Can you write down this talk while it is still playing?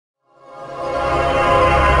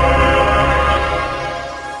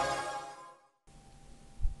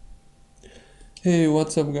Hey,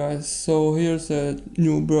 what's up guys? So here's a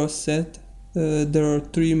new brush set. There are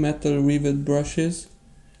three metal Rivet brushes.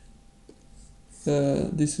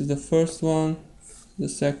 This is the first one, the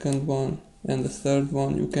second one, and the third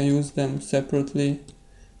one. You can use them separately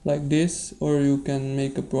like this, or you can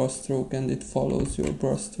make a brush stroke and it follows your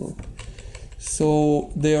brush stroke.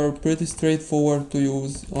 So they are pretty straightforward to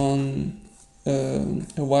use on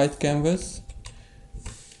a white canvas.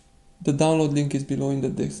 The download link is below in the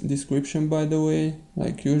description, by the way,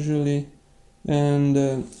 like usually. And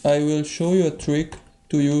I will show you a trick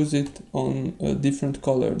to use it on a different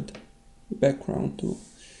colored background too.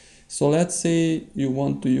 So let's say you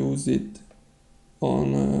want to use it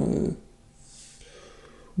on a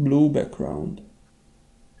blue background,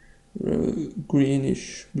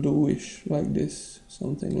 greenish, bluish, like this,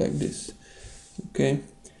 something like this. Okay,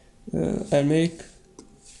 I make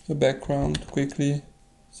a background quickly,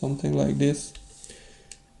 something like this,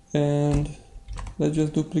 and let's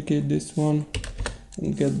just duplicate this one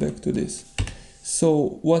and get back to this.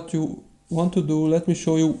 So what you want to do, let me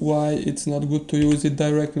show you why it's not good to use it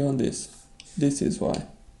directly on this. This is why.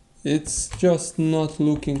 It's just not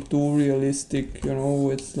looking too realistic, you know.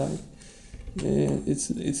 It's like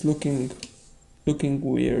it's looking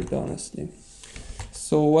weird, honestly.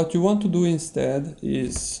 So what you want to do instead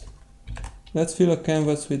is, let's fill a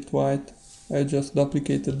canvas with white. I just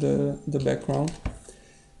duplicated the background,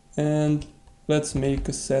 and let's make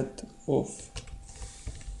a set of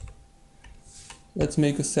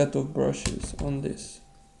brushes on this,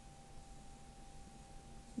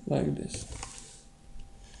 like this.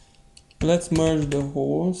 Let's merge the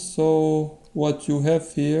whole. So what you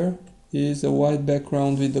have here is a white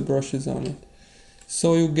background with the brushes on it.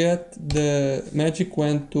 So you get the magic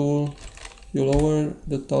wand tool, you lower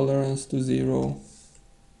the tolerance to 0,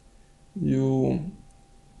 you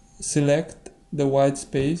select the white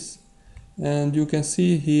space, and you can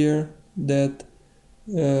see here that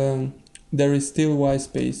there is still white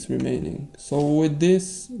space remaining. So with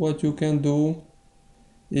this, what you can do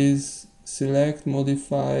is select,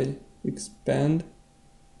 modify, expand.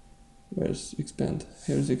 Where's expand?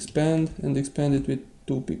 Here's expand, and expand it with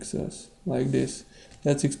 2 pixels, like this.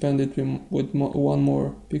 Let's expand it with 1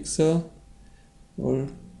 more pixel, or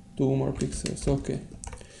 2 more pixels. Okay.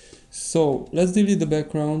 So let's delete the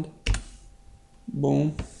background.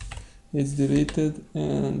 Boom. It's deleted,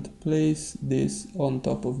 and place this on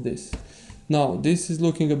top of this. Now this is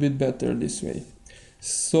looking a bit better this way.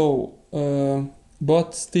 So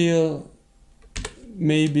but still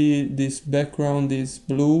maybe this background is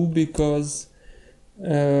blue because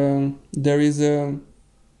there is the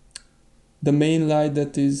main light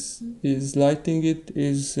that is lighting it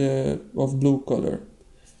is of blue color.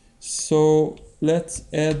 So let's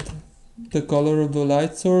add the color of the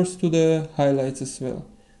light source to the highlights as well.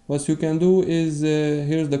 What you can do is,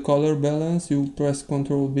 here's the color balance, you press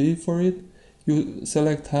Ctrl B for it, you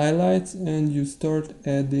select highlights, and you start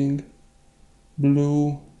adding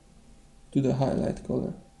blue to the highlight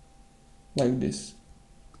color, like this.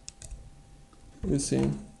 You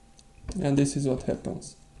see, and this is what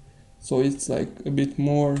happens. So it's like a bit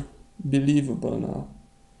more believable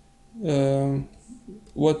now.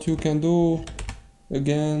 What you can do,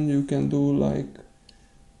 again, you can do like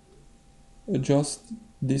adjust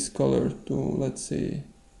this color to, let's say,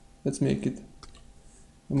 let's make it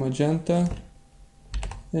a magenta,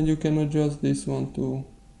 and you can adjust this one to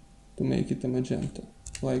make it a magenta,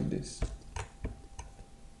 like this.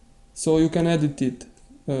 So you can edit it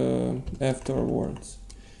afterwards,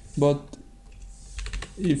 but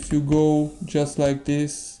if you go just like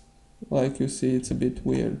this, like you see, it's a bit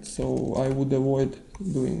weird, so I would avoid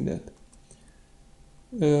doing that.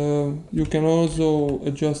 You can also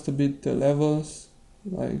adjust a bit the levels,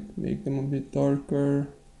 like make them a bit darker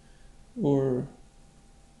or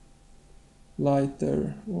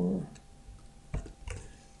lighter, or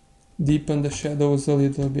deepen the shadows a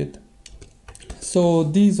little bit. So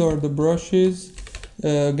these are the brushes.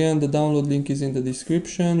 Again, the download link is in the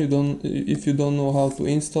description. If you don't know how to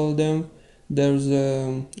install them, there's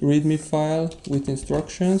a readme file with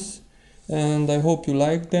instructions, and I hope you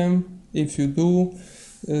like them. If you do,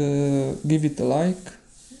 give it a like,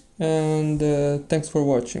 and thanks for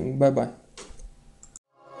watching. Bye bye.